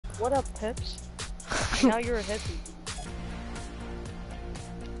What up, Pips? Now you're a hippie.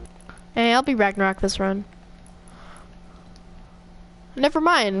 Hey, I'll be Ragnarok this run. Never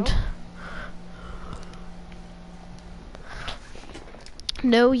mind.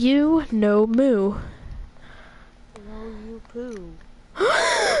 No you, no moo. No you poo.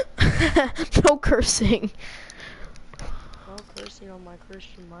 No cursing. No cursing on my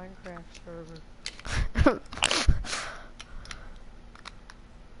Christian Minecraft server.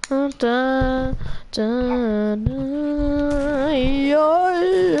 Da, da, da, yo,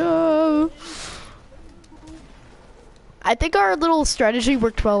 yo. I think our little strategy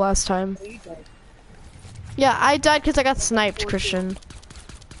worked well last time. Oh, you died. Yeah, I died because I got sniped, Christian.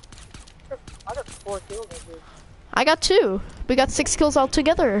 I got 4 kills, I did. I got 2. We got 6 kills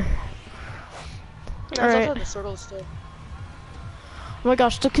altogether. Yeah, Alright. also the circle still. Oh my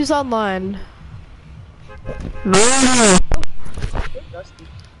gosh, look who's online. Dusty.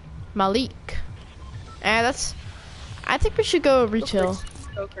 Malik. That's... I think we should go retail.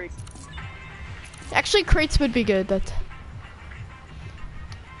 Go crazy. Actually, crates would be good. That.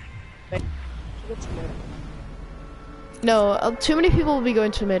 No, too many people will be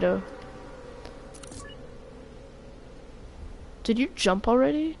going tomato. Did you jump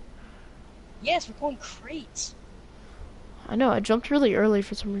already? Yes, we're going crates. I know, I jumped really early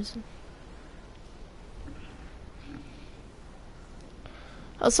for some reason.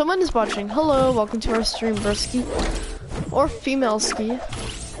 Oh, someone is watching. Hello, welcome to our stream, Broski. Or female ski.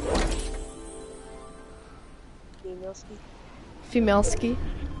 Female ski. Female ski.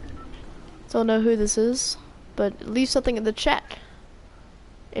 Don't know who this is, but leave something in the chat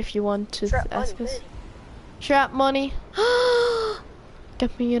if you want to ask us. Trap money.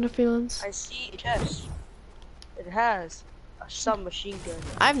 Get me in a feelings. I see a chest. It has a submachine gun.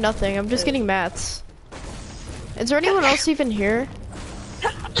 I have nothing. I'm just getting mats. Is there anyone else even here?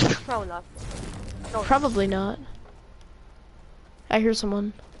 Probably not. No. Probably not. I hear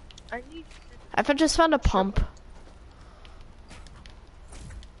someone. I need. I just found a pump.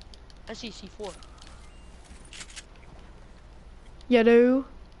 I see C4. Yellow.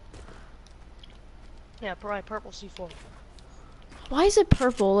 Yeah, probably purple C4. Why is it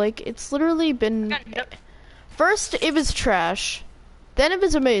purple? Like, it's literally been... First, it was trash. Then it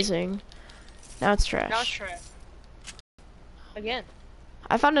was amazing. Now it's trash. Now it's trash. Again.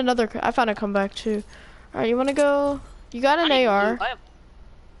 I found a comeback too. Alright, you wanna go? You got an AR.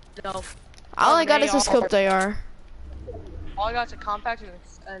 No. All I got is a scoped AR. All I got is a compact and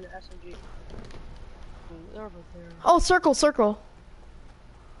an SMG. They're over there. Oh, circle.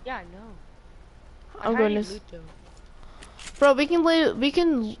 Yeah, I know. I'm going to... Bro, we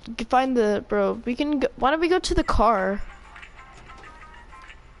can find the... Bro, we can go, why don't we go to the car?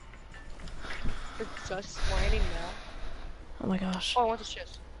 They're just landing now. Oh my gosh. Oh, I want this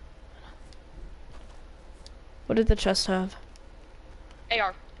chest. What did the chest have?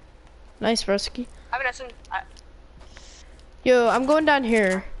 AR. Nice, Broski. I have an SM. Yo, I'm going down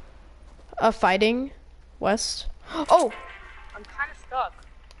here. Fighting. West. Oh! I'm kind of stuck.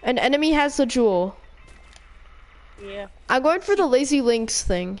 An enemy has the jewel. Yeah. I'm going for the Lazy Links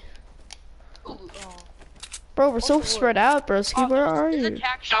thing. Ooh, oh. Bro, we're so spread out, broski. Where are you? There's a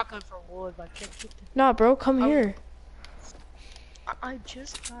tac shotgun for wood, but I can't get the... Nah, bro, come here. I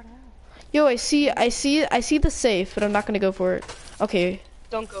just got out. Yo, I see the safe, but I'm not gonna go for it. Okay.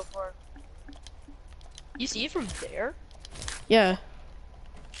 Don't go for it. You see it from there? Yeah.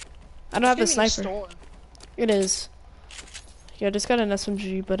 I don't have a sniper. It is. Yeah, I just got an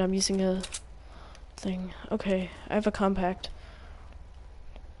SMG, but I'm using a thing. Okay, I have a compact.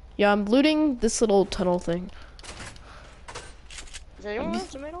 Yeah, I'm looting this little tunnel thing. Is anyone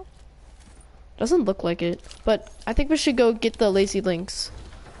else tomato? Doesn't look like it, but I think we should go get the Lazy Links.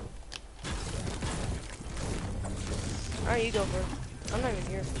 Alright, you go for it. I'm not even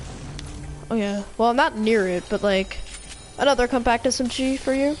here. Oh yeah. Well, I'm not near it, but like another compact SMG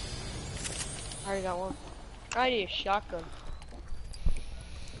for you. I already got one. I need a shotgun.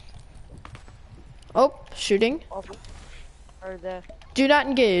 Oh, shooting. Or the... Do not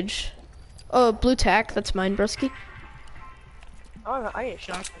engage. Oh, blue tack. That's mine, broski. Oh, I need a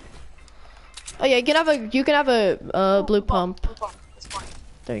shotgun. Oh yeah, you can have a blue pump. Blue pump. That's fine.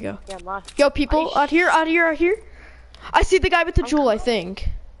 There you go. Yeah, mine. Yo, people, out here. I see the guy with the jewel, I think.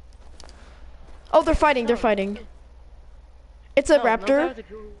 Oh, they're fighting. It's a raptor.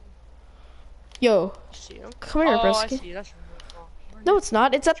 Yo, come here, broski. I see. That's really cool. No, it's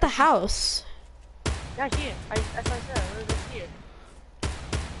not. It's at the house. Yeah, I see it. That's what I said. I really see it.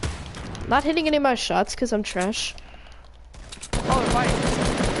 Not hitting any of my shots because I'm trash. Oh, they're fighting.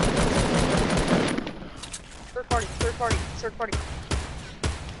 Third party.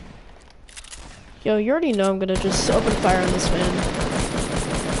 Yo, you already know I'm gonna just open fire on this man.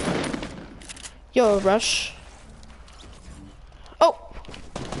 Yo, rush. Oh!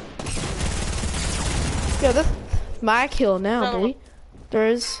 Yo, that's my kill now, boy. There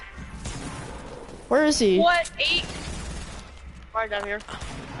is. Where is he? What? 8? Right down here.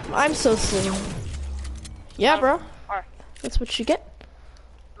 I'm so slow. Yeah, bro. Alright. That's what you get.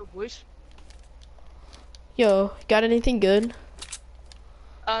 Oh, boys. Yo, got anything good?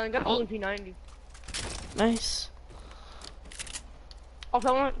 I got only P90. Nice.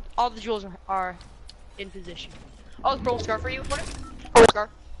 Oh, all the jewels are in position. Oh, the pearl scar for you. What? Pearl scar.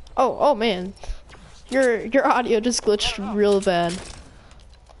 Oh man. Your audio just glitched real bad.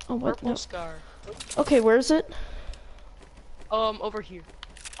 Oh, what? Purple No. scar. Okay, where is it? Over here.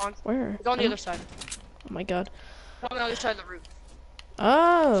 Where? It's on the other side. Oh my god. On the other side of the roof.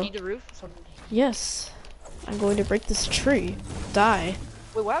 Oh. See the roof? Something. Yes. I'm going to break this tree. Die.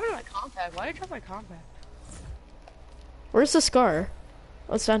 Wait, what happened to my compact? Why did I drop my compact? Where's the scar?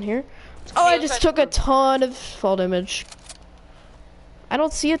 Oh, it's down here? Oh, I just took a ton of fall damage. I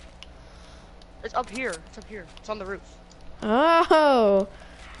don't see it. It's up here. It's up here. It's on the roof. Oh.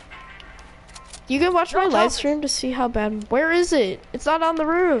 You can watch my live stream to see how bad. Where is it? It's not on the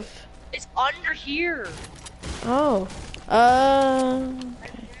roof. It's under here. Oh.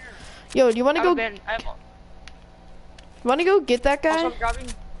 Okay. Yo, do you want to go? Want to go get that guy? Also, I'm grabbing.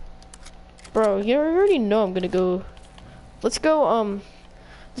 Bro, you already know I'm gonna go. Let's go.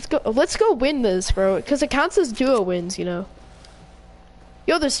 Let's go win this, bro. Because it counts as duo wins, you know.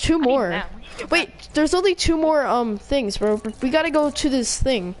 Yo, there's 2 more. Wait, there's only 2 more things, bro. We gotta go to this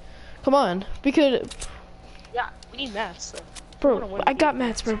thing. Come on, we could. Yeah, we need mats. So. Bro, I got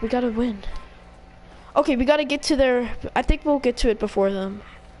mats, bro. We gotta win. Okay, we gotta get to their. I think we'll get to it before them.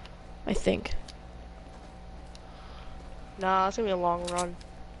 I think. Nah, it's gonna be a long run.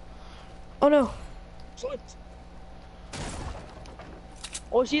 Oh no.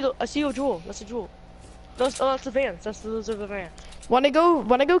 Oh, I see a jewel. That's a jewel. No, that's the vans. Those are the vans. Wanna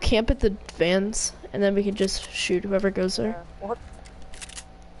go camp at the vans, and then we can just shoot whoever goes there. What?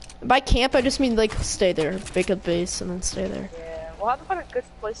 By camp, I just mean like stay there, make a base, and then stay there. Yeah. We'll have to find a good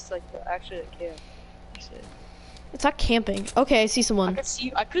place like to actually camp. It's not camping. Okay, I see someone. I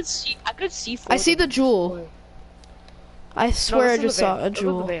could see. I see the jewel. I swear I just saw a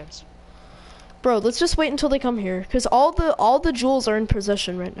jewel. Bro, let's just wait until they come here, cause all the jewels are in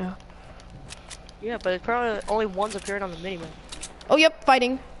possession right now. Yeah, but it's probably only one's appearing on the minimap. Oh, yep,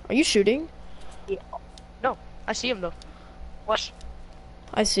 fighting. Are you shooting? Yeah. No, I see him though. Watch.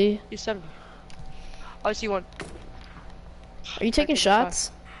 I see. He's 70. Oh, I see one. Are you taking shots?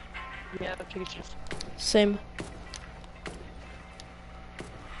 Yeah, I'm taking shots. Same.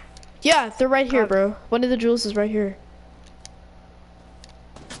 Yeah, they're right here, bro. One of the jewels is right here.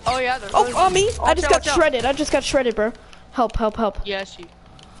 Oh yeah. Oh, on me! I just got shredded. I just got shredded, bro. Help! Help! Help! Yeah, I see.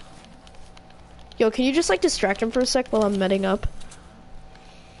 Yo, can you just like distract him for a sec while I'm medding up?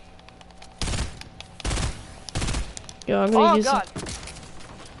 Yo, I'm gonna use. Oh god.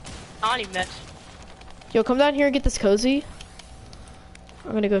 I don't even met. Yo, come down here and get this cozy.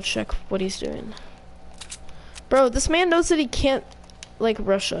 I'm gonna go check what he's doing. Bro, this man knows that he can't like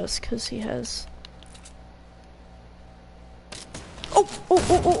rush us because he has.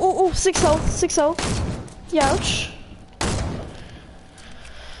 Oh, 6 health, 6 health. Youch.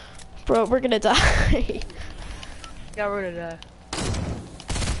 Bro, we're gonna die. Yeah, we're gonna die.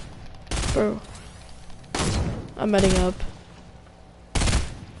 Bro. I'm medding up.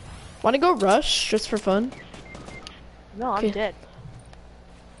 Wanna go rush, just for fun? No, I'm dead.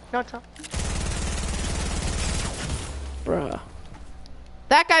 No, Tom. Bruh.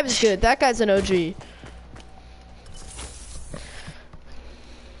 That guy was good, that guy's an OG.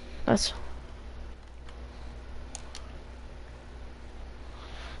 That's...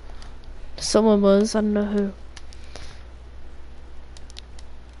 Someone was, I don't know who.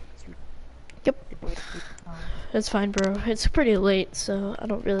 Yep. It's fine, bro. It's pretty late, so I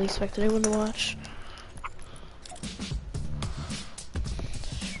don't really expect anyone to watch.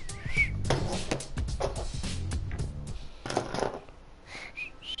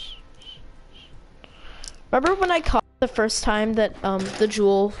 Remember when I caught the first time that the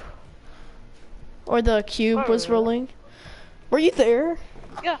jewel or the cube was rolling? Were you there?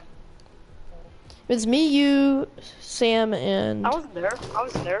 Yeah. It was me, you, Sam, and... I wasn't there. I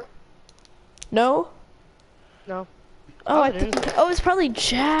wasn't there. No? No. Oh, oh, it's probably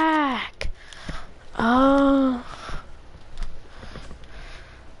Jack. Oh.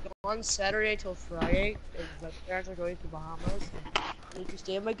 On Saturday till Friday, my parents are going to Bahamas. I need to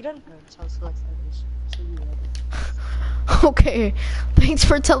stay at my grandparents' house for like 5 days. So you ready? Okay. Thanks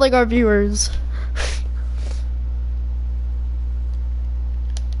for telling our viewers.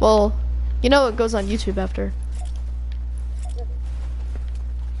 Well, you know it goes on YouTube after.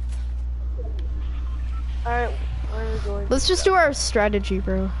 Alright, where are we going? Let's just do our strategy,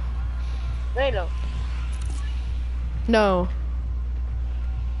 bro. No. No.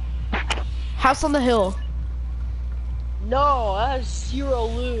 House on the hill. No, that has 0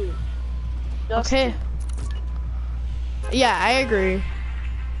 loot. Okay. Yeah, I agree.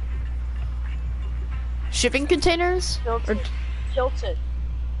 Shipping containers? Tilted.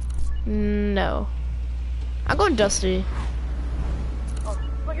 No. I'm going Dusty. Oh,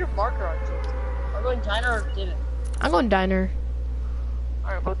 put your marker on Tilted. I'm going Diner or Divot? I'm going Diner.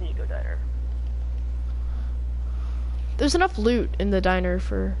 Alright, both need to go Diner. There's enough loot in the diner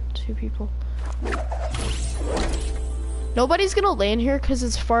for 2 people. Nobody's gonna land here because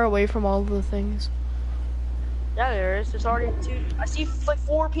it's far away from all the things. Yeah, there is. There's already 2. I see like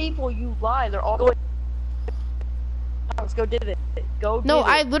 4 people. You lie. They're all going. Let's go Divot. Go Divot. No,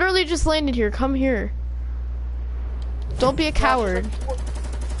 I literally just landed here. Come here. Don't be a coward.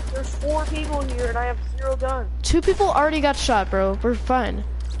 There's 4 people here and I have 0 guns. 2 people already got shot, bro. We're fine.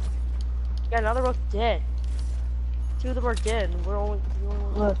 Yeah, now they're both dead. 2 of them are dead and we're only the only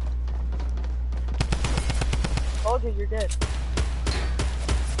one left. Told you, you're dead.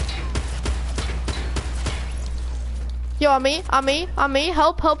 Yo, on me,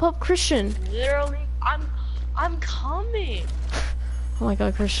 help, Christian. Literally, I'm coming. Oh my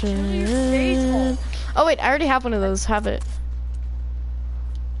god, Christian. Oh wait, I already have one of those. Have it.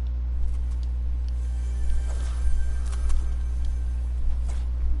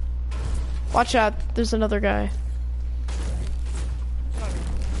 Watch out, there's another guy.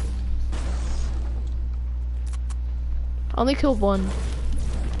 Only killed 1.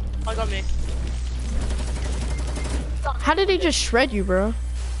 I got me. How did he just shred you, bro?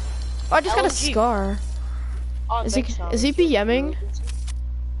 Oh, I just got a scar. Oh, Is he BMing?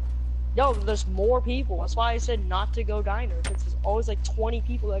 No, there's more people. That's why I said not to go diner, because there's always like 20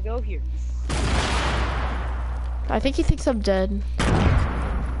 people that go here. I think he thinks I'm dead.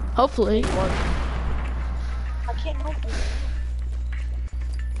 Hopefully. I can't help you.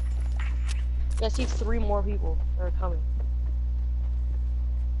 Yeah, I see 3 more people that are coming.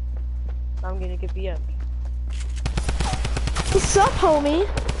 I'm gonna get BM. What's up, homie?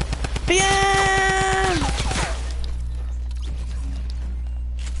 BM!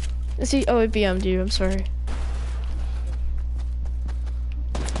 Is he? Oh, it BM'd you. I'm sorry.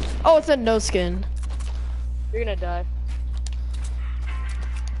 Oh, it's a no skin. You're gonna die.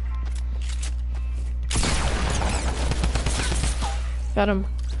 Got him.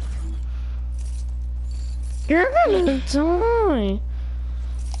 You're gonna die.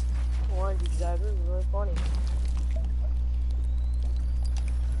 Why did you die? This is really funny.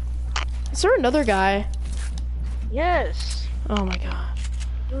 Is there another guy? Yes. Oh my god.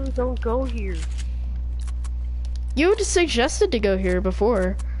 Dude, don't go here. You just suggested to go here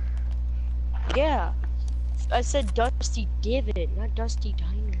before. Yeah. I said Dusty Divot, not Dusty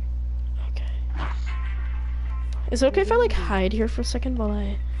Diner. Okay. Is it okay if I like hide here for a second while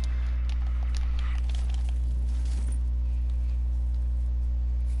I...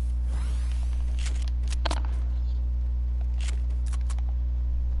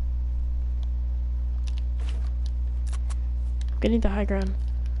 Getting the high ground.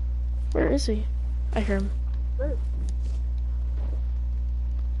 Where is he? I hear him. Where?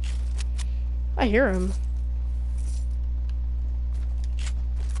 I hear him.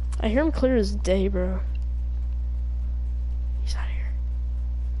 I hear him clear as day, bro. He's out of here.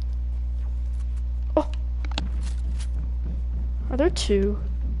 Oh! Are there 2?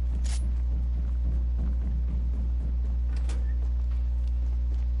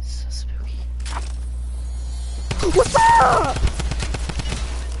 So spooky. What's up?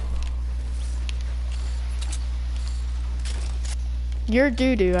 You're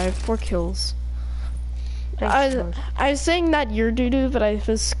doo-doo. I have 4 kills. I was saying that you're doo-doo, but I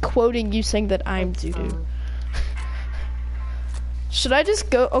was quoting you saying that I'm doo-doo. Should I just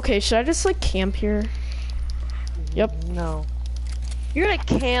go? Okay, should I just like camp here? Yep. No. You're gonna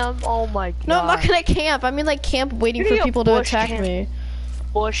camp? Oh my god. No, I'm not gonna camp. I mean like camp waiting for people to attack me.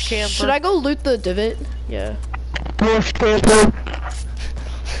 Bush camper. Should I go loot the divot? Yeah. Bush camper.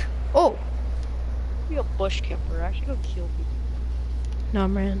 Oh. Be a bush camper. I should go kill people. No,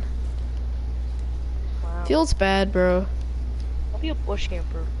 man. Wow. Feels bad, bro. I'll be a bush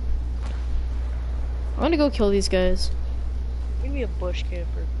camper. I'm gonna go kill these guys. Give me a bush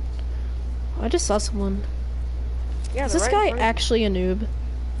camper. I just saw someone. Yeah, Is this guy actually a noob?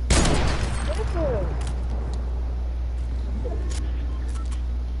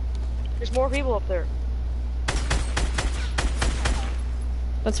 There's more people up there.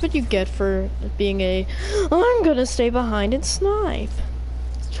 That's what you get for being a I'm gonna stay behind and snipe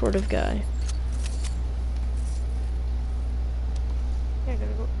sort of guy. Yeah,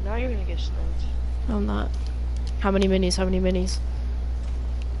 go. Now you're gonna get sniped. No, I'm not. How many minis? How many minis?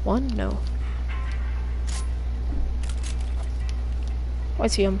 One? No. Oh, I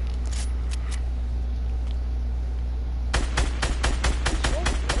see him.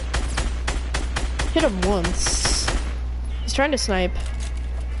 Hit him once. He's trying to snipe.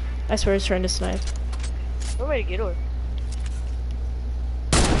 I swear he's trying to snipe. No way to get her.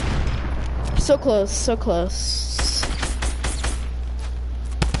 So close, so close.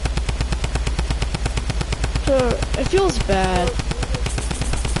 So, it feels bad.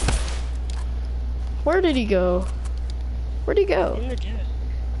 Where did he go? Where'd he go? In the divot.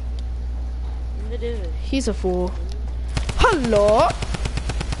 In the divot. He's a fool. Hello?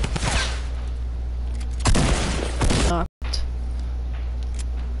 Knocked.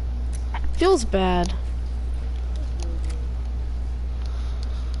 Feels bad.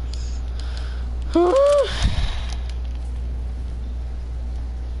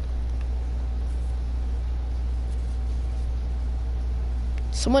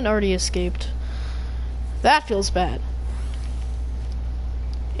 Someone already escaped. That feels bad.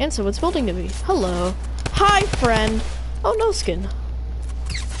 And so it's building to me. Hello. Hi, friend. Oh, no skin.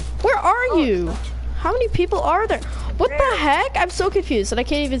 Where are you? How many people are there? What the heck? I'm so confused and I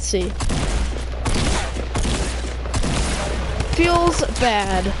can't even see. Feels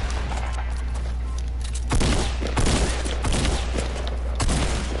bad.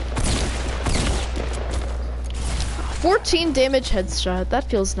 $14 damage headshot. That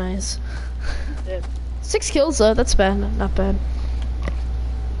feels nice. 6 kills though. That's bad. Not bad.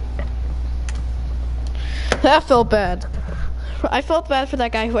 That felt bad. I felt bad for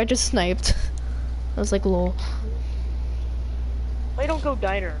that guy who I just sniped. I was like, lol. Why don't go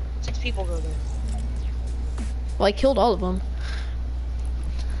diner? 6 people go there. Well, I killed all of them.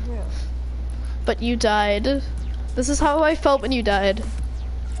 Yeah. But you died. This is how I felt when you died.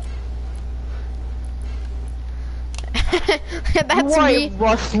 That's me.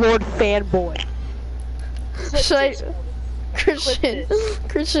 Rush Lord fanboy. Should I? Christian,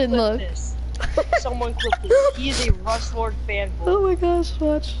 Christian, look. This. Someone clip this. He is a Rush Lord fanboy. Oh my gosh,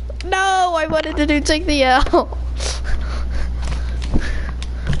 watch. No, I wanted to take the L.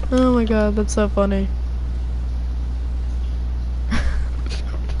 Oh my god, that's so funny.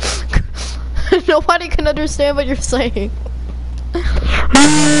 Nobody can understand what you're saying.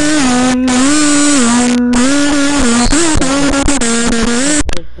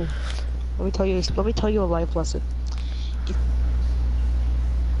 Let me tell you a life lesson.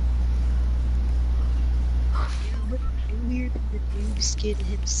 Weird the noob skin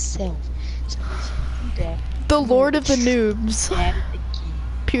himself. So do that. The Lord of the Noobs.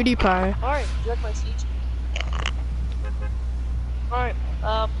 PewDiePie. Alright, you like my siege? Alright,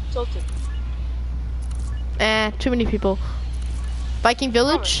 tilted. Too many people. Viking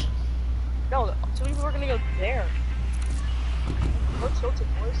Village? No, too many people are gonna go there. Go tilted,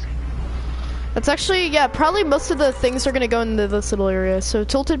 boys. That's actually, yeah, probably most of the things are gonna go into this little area, so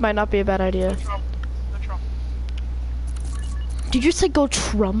tilted might not be a bad idea. Go Trump. Did you say go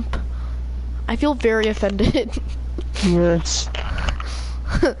Trump? I feel very offended. Yes.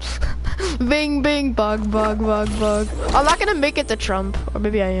 Bing, bing, bug, bug, bug, bug. I'm not gonna make it to Trump, or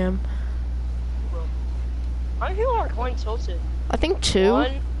maybe I am. How many people are going tilted? I think 2.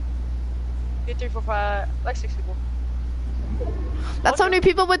 1, 2, 3, 4, 5, like 6 people. That's how many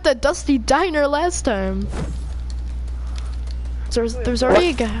people went to Dusty Diner last time. There's already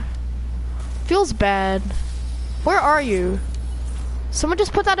a guy. Feels bad. Where are you? Someone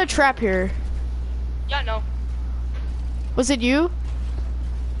just put down a trap here. Yeah, no. Was it you?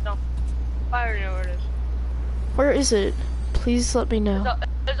 No. I already know where it is. Where is it? Please let me know.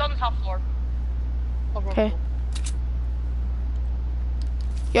 It's on the top floor. Okay.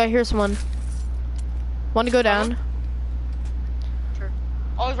 Yeah, here's one. Want to go down? Sure.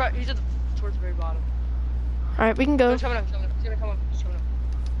 Oh, he's right. He's at towards the very bottom. Alright, we can go. He's coming up. He's gonna come up. He's coming up.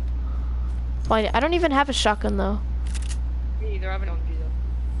 Fine. I don't even have a shotgun though. Me neither. I have an OMG though.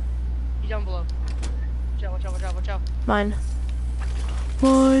 He's down below. Watch out, watch out. Mine.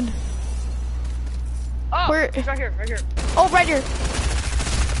 Mine. Oh, Where? he's right here, right here. Oh, right here.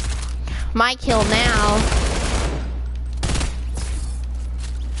 My kill now.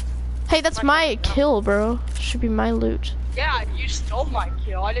 Hey, that's my kill, bro. Should be my loot. Yeah, you stole my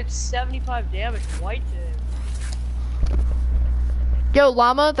kill. I did 75 damage. White did. Yo,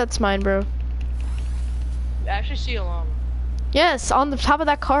 llama, that's mine, bro. I actually see a llama. Yes, on the top of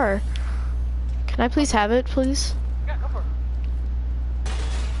that car. Can I please have it, please? Yeah, go for it.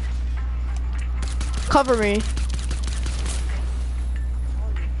 Cover me.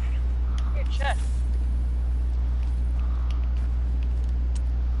 Here, check.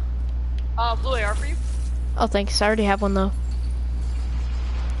 Blue AR for you? Oh, thanks. I already have one though.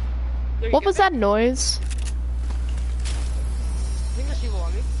 What was that noise? I think there's people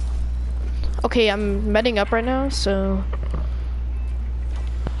on me. Okay, I'm medding up right now, so...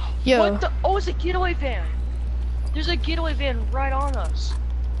 Yo. What the? Oh, it's a getaway van. There's a getaway van right on us.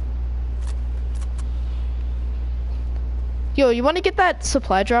 Yo, you want to get that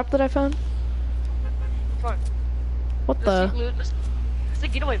supply drop that I found? Come on. What the? It's a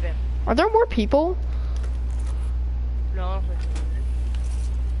getaway van. Are there more people? No, I don't think so.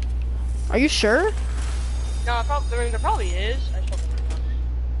 Are you sure? No, there probably is. I just don't know.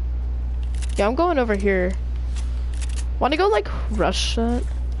 Yeah, I'm going over here. Want to go, like, rush that?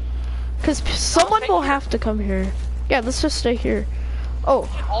 Because someone will have to come here. Yeah, let's just stay here. Oh.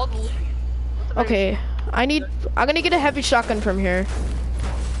 All the loot. Okay. I'm gonna get a heavy shotgun from here.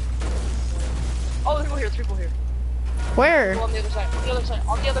 Oh, there's people here. Where? On the other side. On the other side.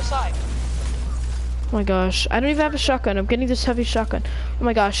 On the other side. Oh my gosh. I don't even have a shotgun. I'm getting this heavy shotgun. Oh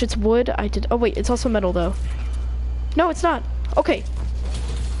my gosh, it's wood. Oh wait, it's also metal though. No, it's not. Okay.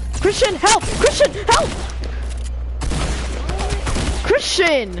 Christian, help! Christian, help!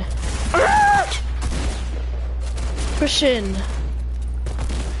 Christian! Christian.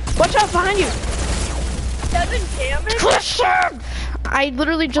 Watch out behind you! 7 damage? Christian! I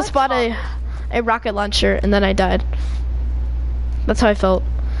literally just bought a rocket launcher and then I died. That's how I felt.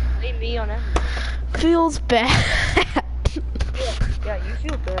 Blame me on everything. Feels bad. Yeah, you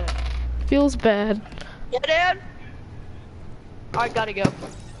feel bad. Feels bad. Yeah, Dad? I gotta go.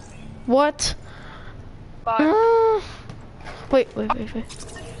 What? Bye. Wait.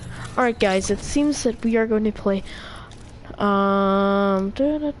 Alright guys, it seems that we are going to play I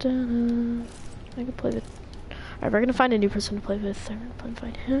can play with alright, we're gonna find a new person to play with. I'm gonna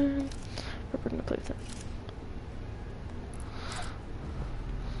find him. We're gonna play with him.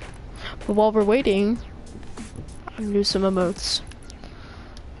 But while we're waiting, I'm gonna do some emotes.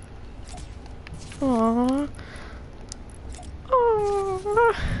 Aww.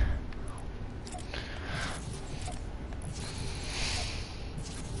 Aww.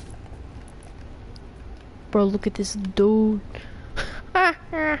 Bro, look at this dude.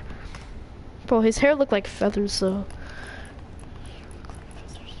 Bro, his hair looked like feathers though.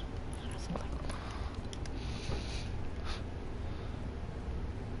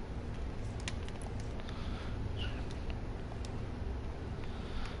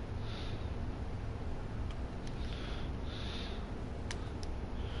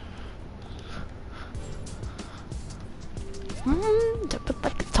 Drop it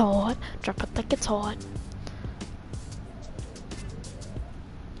like it's hot. Drop it like it's hot.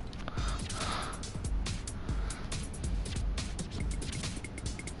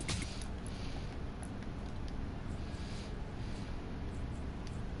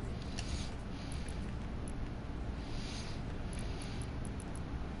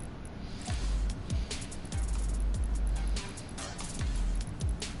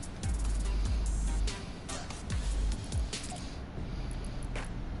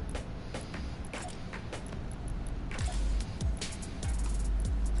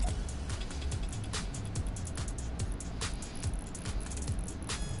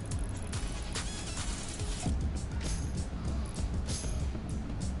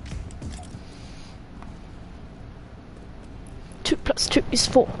 Two plus two is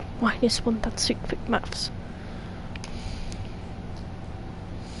 4. Minus 1, that's quick maths.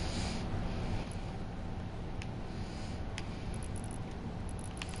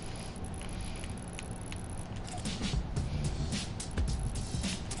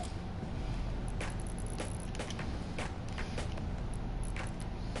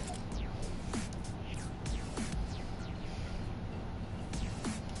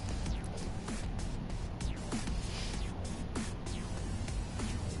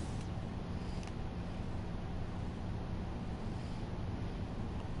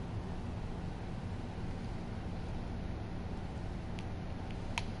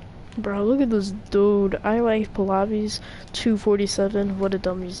 Bro, look at this dude. I like Pilates 247. What a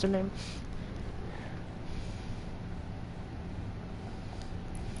dumb username.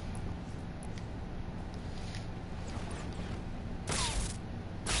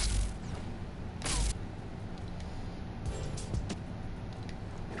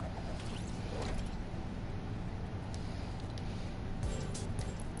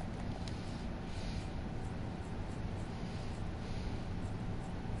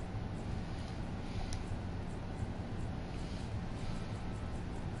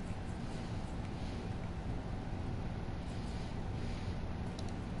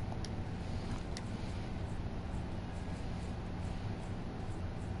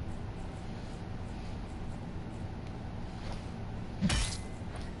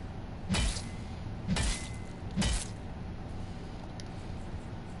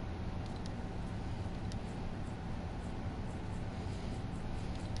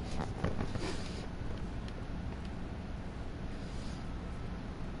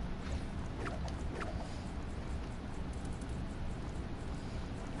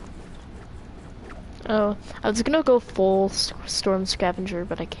 Oh, I was gonna go full storm scavenger,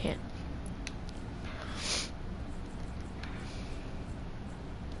 but I can't.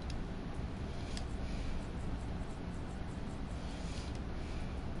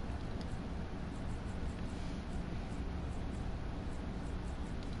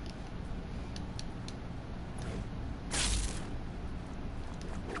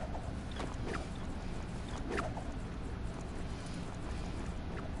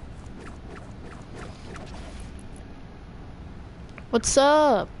 What's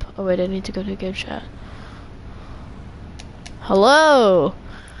up? Oh wait, I need to go to game chat. Hello.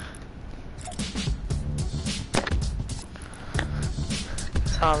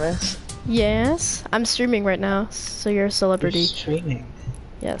 Thomas. Yes, I'm streaming right now, so you're a celebrity. You're streaming?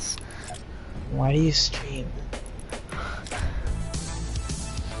 Yes. Why do you stream?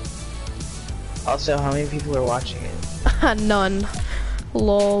 Also, how many people are watching it? None.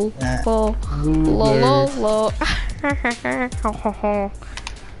 Lol. Lol. Lol. Lol.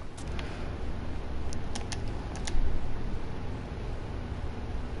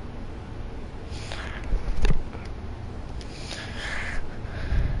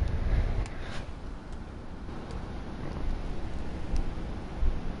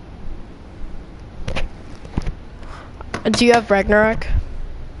 Do you have Ragnarok?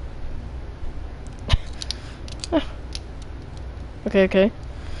 Okay. Okay.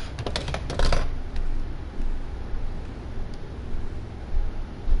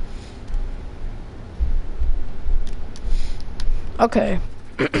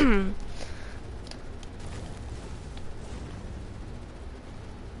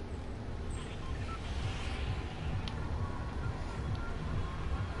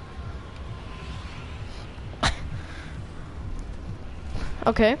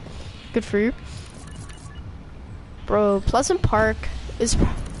 Okay. Good for you. Bro, Pleasant Park is...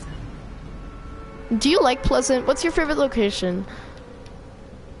 Do you like Pleasant? What's your favorite location?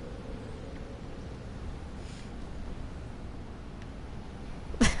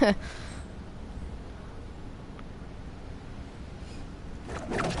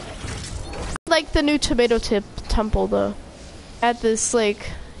 Like the new tomato tip temple though.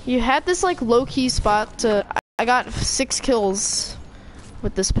 You had this like low-key spot to... I got 6 kills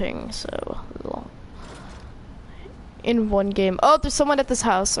with this ping, so... In one game. Oh, there's someone at this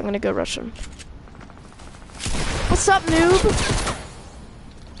house. I'm gonna go rush him. What's up, noob?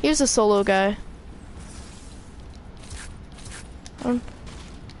 He was a solo guy. I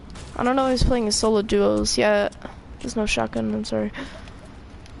don't know if he's playing his solo duos. Yeah, there's no shotgun, I'm sorry.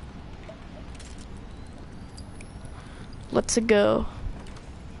 Let's go.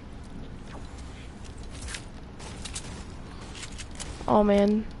 Oh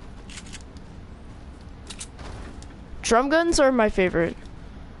man. Drum guns are my favorite.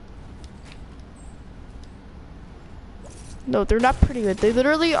 No, they're not pretty good. They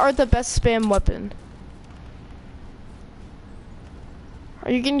literally are the best spam weapon.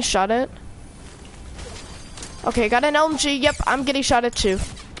 Are you getting shot at? Okay, got an LMG. Yep, I'm getting shot at too.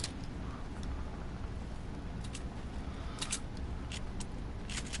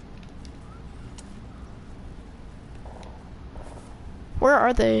 Where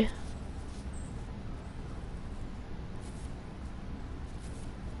are they?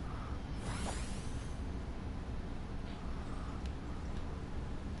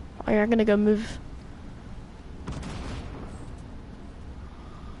 Oh, you're gonna go move.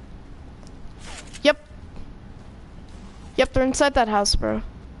 Yep, they're inside that house, bro.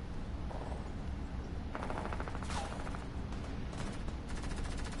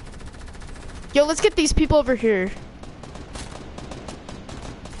 Yo, let's get these people over here.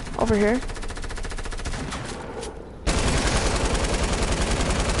 Over here.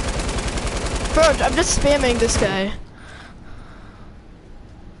 Bro, I'm just spamming this guy.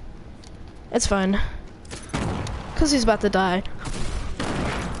 It's fine. Cause he's about to die.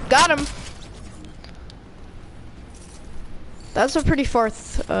 Got him! That's a pretty far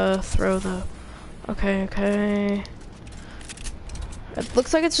throw though. Okay. It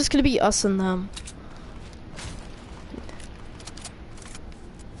looks like it's just gonna be us and them.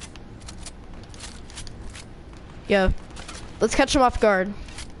 Yeah. Let's catch them off guard.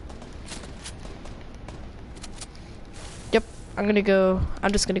 Yep.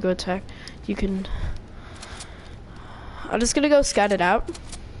 I'm just gonna go attack. You can... I'm just gonna go scout it out.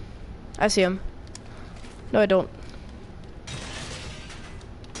 I see him. No, I don't.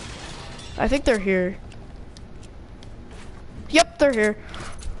 I think they're here. Yep, they're here.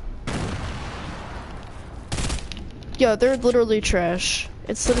 Yo, they're literally trash.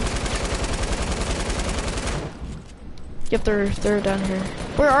 It's literally... Yep, they're down here.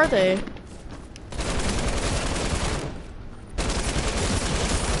 Where are they?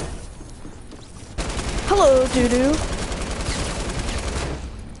 Hello, doo-doo.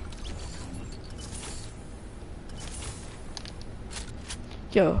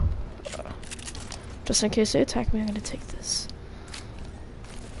 Yo. Just in case they attack me, I'm gonna take this.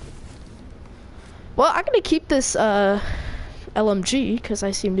 Well, I'm gonna keep this, LMG, because I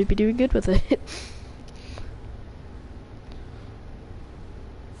seem to be doing good with it.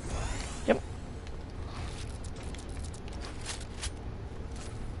 Yep.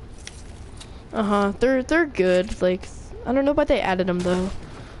 Uh-huh, they're good, like, I don't know why they added them, though.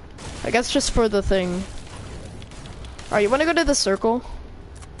 I guess just for the thing. Alright, you wanna go to the circle?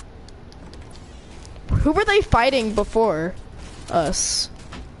 Who were they fighting before us?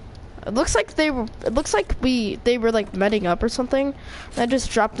 It looks like they were, they were like meting up or something. I just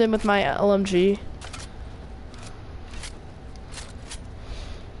dropped in with my LMG.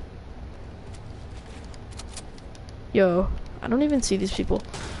 Yo, I don't even see these people.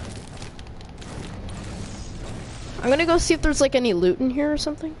 I'm gonna go see if there's like any loot in here or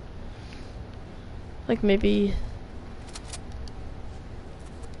something. Like maybe...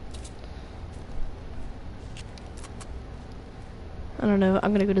 I don't know,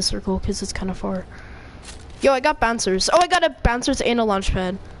 I'm gonna go to circle because it's kind of far. Yo, I got bouncers. Oh, I got a bouncers and a launch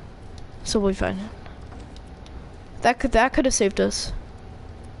pad. So we'll be fine. That could have saved us.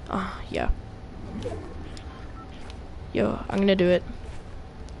 Yeah. Yo, I'm gonna do it.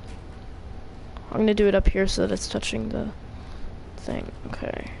 I'm gonna do it up here so that it's touching the thing.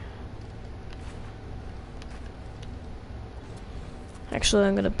 Okay. Actually,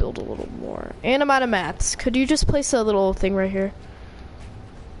 I'm gonna build a little more. And I'm out of mats. Could you just place a little thing right here?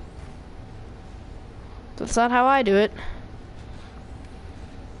 That's not how I do it.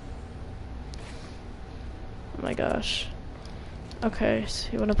 Oh my gosh. Okay, so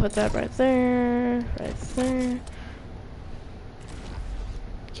you want to put that right there, right there.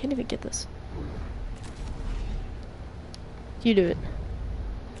 Can't even get this. You do it.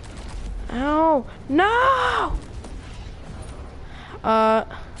 Ow! No!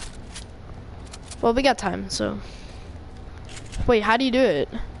 Well, we got time, so. Wait, how do you do it?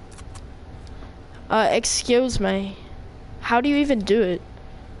 Excuse me. How do you even do it?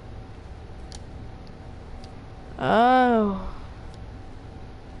 Oh.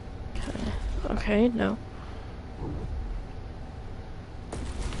 Okay, no.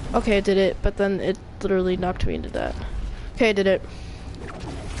 Okay, I did it, but then it literally knocked me into that. Okay, I did it.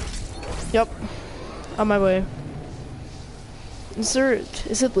 Yep. On my way. Is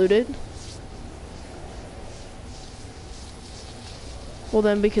it looted? Well,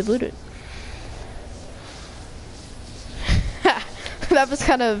 then we could loot it. That was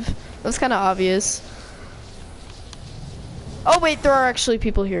kind of obvious. Oh wait, there are actually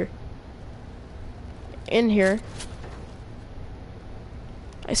people here. In here.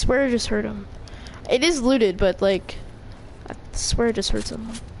 I swear I just heard him. It is looted, but like, I swear I just heard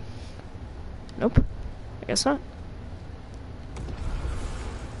someone. Nope. I guess not.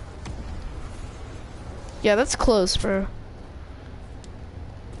 Yeah, that's close, bro.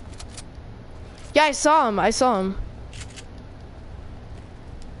 Yeah, I saw him.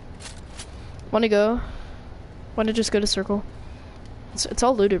 Wanna go? Wanna just go to circle? It's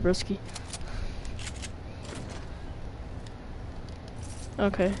all looted, broski.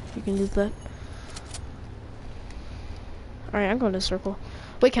 Okay, you can use that. Alright, I'm going to circle.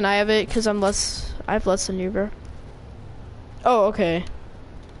 Wait, can I have it? Cause I have less than you, bro. Oh, okay.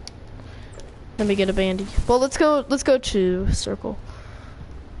 Let me get a bandy. Well, let's go to circle.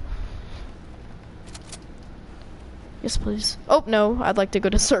 Yes, please. Oh, no, I'd like to go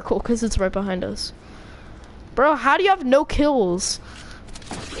to circle because it's right behind us. Bro, how do you have no kills?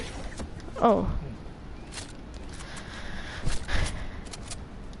 Oh.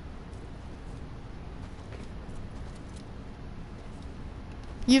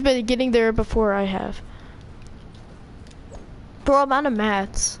 You've been getting there before I have. Bro, I'm out of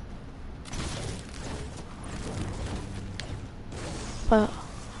mats. Well,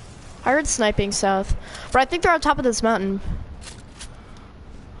 I heard sniping south. Bro, I think they're on top of this mountain.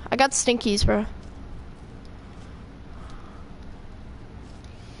 I got stinkies, bro.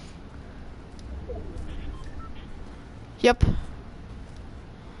 Yep.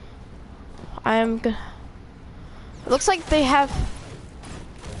 It looks like they have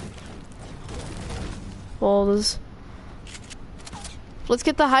walls. Let's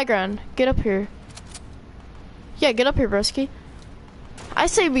get the high ground. Get up here. Yeah, get up here, broski. I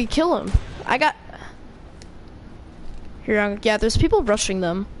say we kill him. Here, yeah, there's people rushing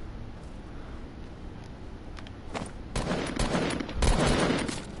them.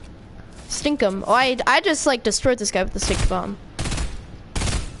 Stink 'em. Oh, I just like destroyed this guy with the stink bomb.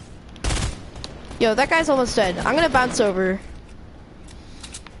 Yo, that guy's almost dead. I'm gonna bounce over.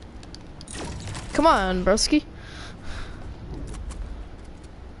 Come on, broski.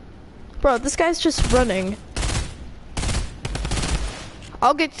 Bro, this guy's just running.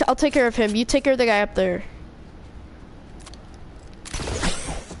 I'll take care of him. You take care of the guy up there.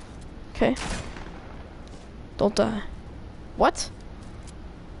 Okay. Don't die. What?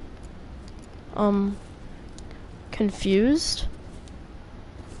 Confused?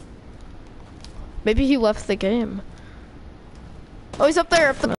 Maybe he left the game. Oh, he's up there.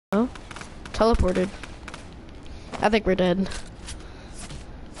 Up the oh, teleported. I think we're dead.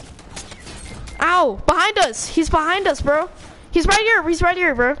 Ow! Behind us! He's behind us, bro. He's right here. He's right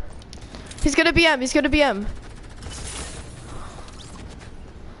here, bro. He's gonna BM. He's gonna BM.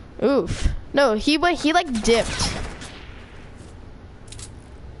 Oof. No, he like dipped.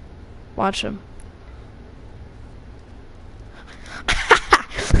 Watch him.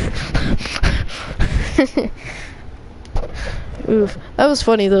 Oof. That was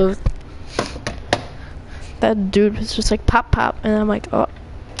funny though. That dude was just like pop pop and I'm like, oh.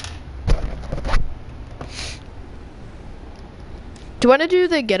 Do you want to do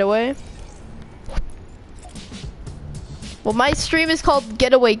the getaway? Well, my stream is called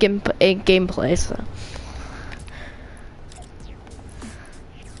Getaway Gameplay, so.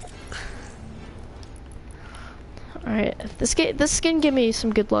 Alright, this skin give me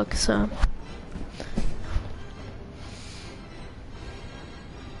some good luck, so.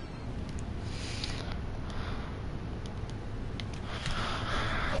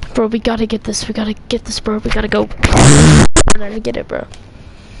 Bro, we gotta get this, bro, we gotta go. I'm gonna get it, bro.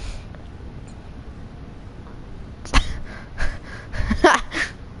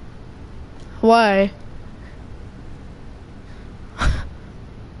 Why?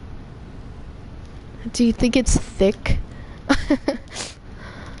 Do you think it's thick?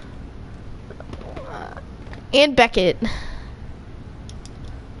 And Beckett.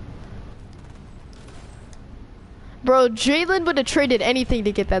 Bro, Jalen would have traded anything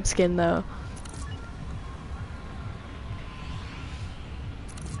to get that skin, though.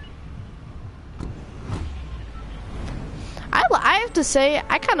 I have to say,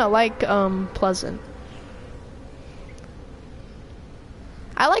 I kind of like Pleasant.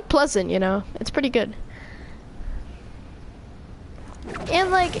 I like Pleasant, you know, it's pretty good.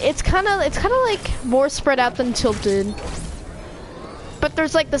 And like, it's kind of like more spread out than Tilted. But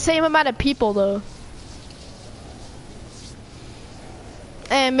there's like the same amount of people though.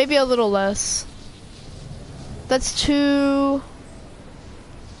 And maybe a little less. That's two.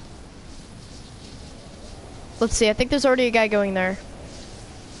 Let's see, I think there's already a guy going there.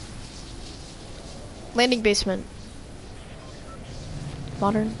 Landing basement.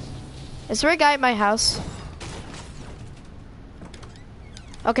 Modern. Is there a guy at my house?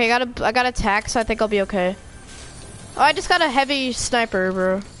 Okay, I got a tack, so I think I'll be okay. Oh, I just got a heavy sniper,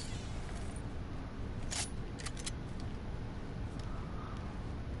 bro.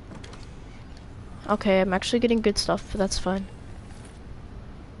 Okay, I'm actually getting good stuff, but that's fine.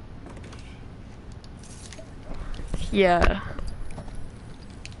 Yeah.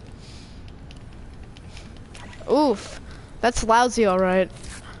 Oof. That's lousy, alright.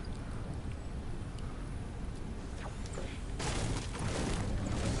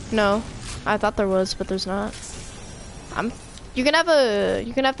 No. I thought there was, but there's not. You can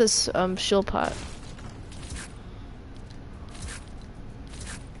have this shield pot.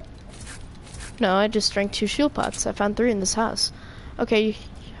 No, I just drank 2 shield pots. I found 3 in this house. Okay,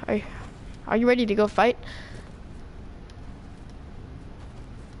 are you ready to go fight?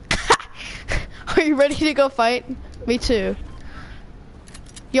 Are you ready to go fight? Me too.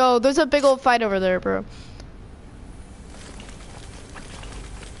 Yo, there's a big old fight over there, bro.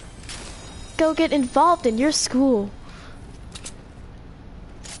 Go get involved in your school.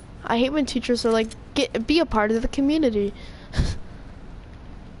 I hate when teachers are like, be a part of the community.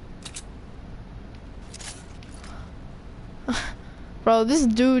 Bro, this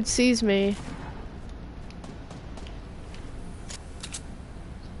dude sees me.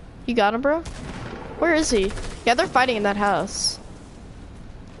 You got him, bro? Where is he? Yeah, they're fighting in that house.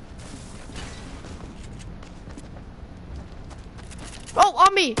 Oh,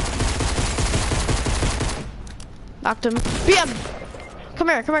 on me! Knocked him. BM! Come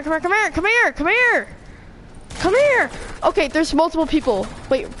here, come here, come here, come here, come here, come here! Come here! Okay, there's multiple people.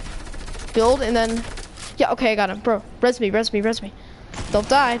 Wait. Build and then... Yeah, okay, I got him. Bro, res me, res me, res me. Don't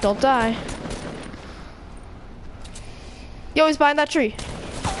die, don't die. Yo, he's behind that tree.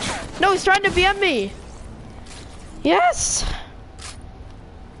 No, he's trying to BM me. Yes.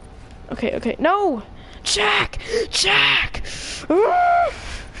 Okay, okay. No. Jack! Jack!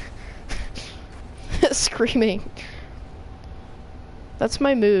 screaming. That's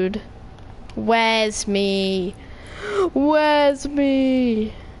my mood. Where's me? Where's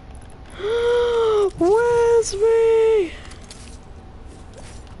me? Where's me?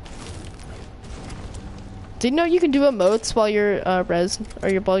 Do you know you can do emotes while you're res or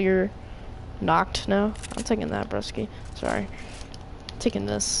while you're knocked now? I'm taking that, broski. Sorry. Taking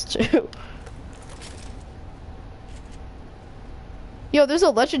this too. Yo, there's a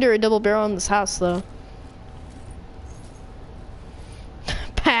legendary double barrel in this house though.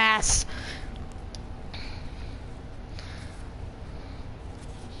 Pass.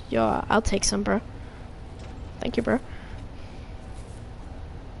 Yo, I'll take some, bro. Thank you, bro.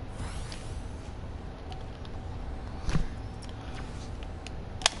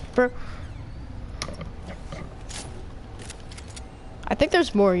 Bro. I think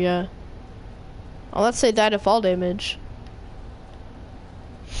there's more, yeah. Unless they died of fall damage.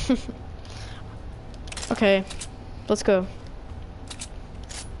 Okay, let's go.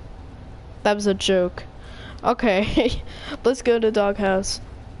 That was a joke. Okay, let's go to doghouse.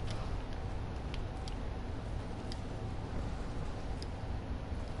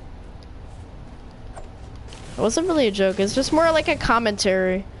 It wasn't really a joke, it's just more like a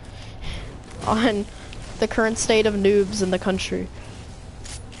commentary on the current state of noobs in the country.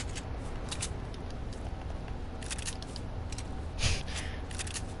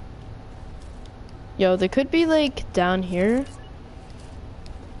 Yo, they could be like down here.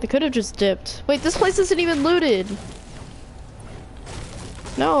 They could have just dipped. Wait, this place isn't even looted.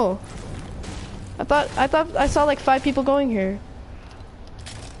 No. I thought I saw like 5 people going here.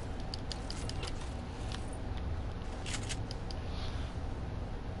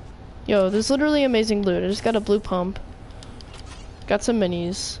 Yo, there's literally amazing loot. I just got a blue pump. Got some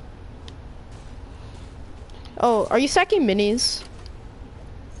minis. Oh, are you stacking minis?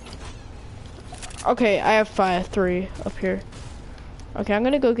 Okay, I have 3 up here. Okay, I'm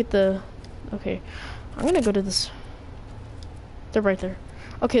gonna go get the... Okay, I'm gonna go to this... They're right there.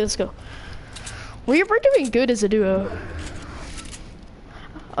 Okay, let's go. We're doing good as a duo.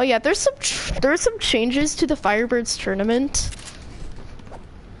 Oh yeah, there's some changes to the Firebirds tournament.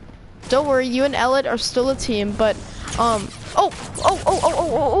 Don't worry, you and Elliot are still a team, but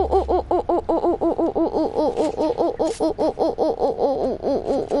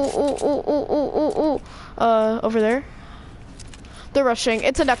over there. They're rushing.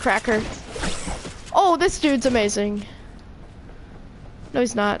 It's a nutcracker. Oh, this dude's amazing. No,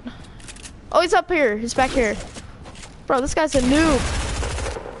 he's not. Oh, he's up here. He's back here. Bro, this guy's a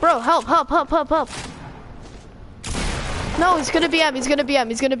noob. Bro, help, help, help, help, help. No, he's gonna BM, he's gonna BM,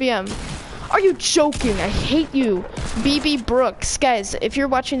 he's gonna BM. Are you joking? I hate you. BB Brooks. Guys, if you're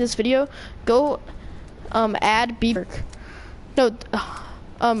watching this video, go add BB Brooks. No,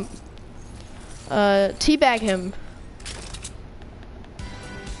 teabag him.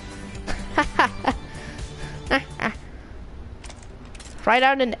 Write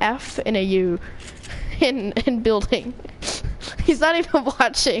out an F and a U in building. He's not even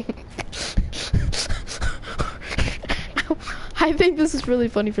watching. I think this is really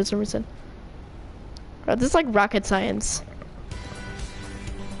funny for some reason. Bro, this is like rocket science.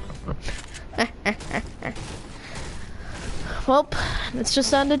 Well, it's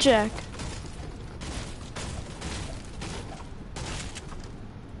just on to Jack.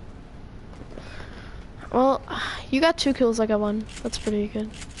 Well, you got 2 kills, I got 1. That's pretty good.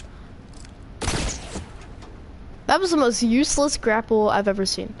 That was the most useless grapple I've ever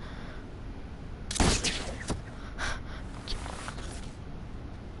seen.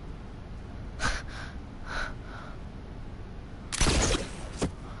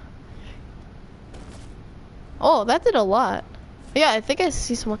 Oh, that did a lot. Yeah, I think I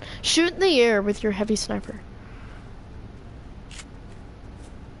see someone. Shoot in the air with your heavy sniper.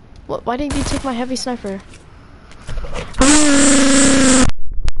 What? Why didn't you take my heavy sniper?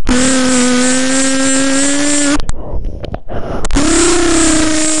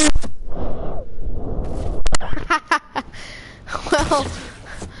 Well,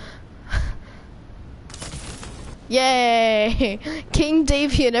 yay! King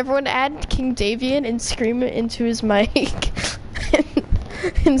Davian, everyone add King Davian and scream it into his mic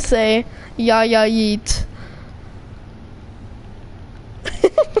and say, ya ya yeet.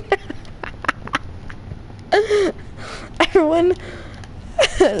 Everyone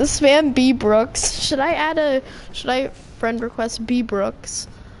spam B Brooks. Should I friend request B Brooks?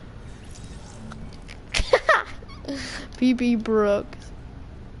 BB Brooks.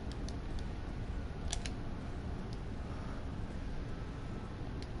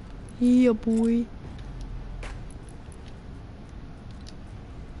 Yeah, boy.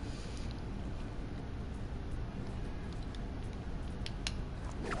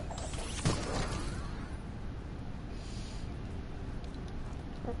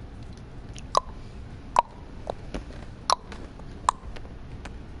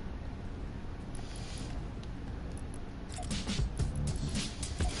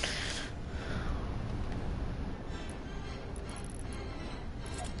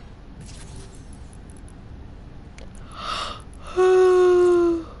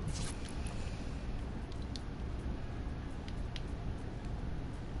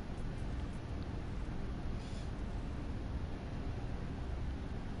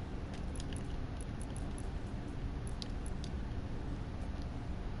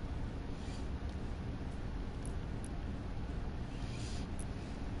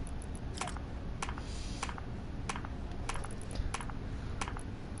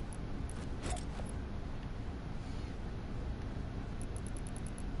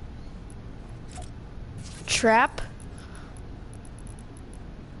 trap?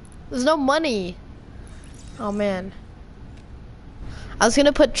 There's no money. Oh man. I was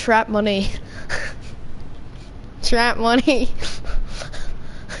gonna put trap money. Trap money.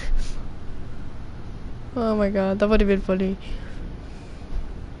 Oh my god, that would have been funny.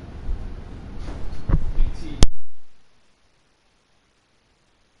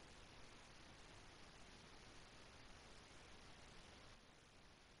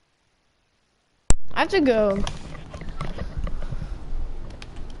 I have to go.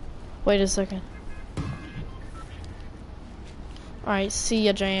 Wait a second. Alright, see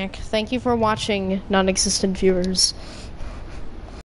ya, Jank. Thank you for watching, non-existent viewers.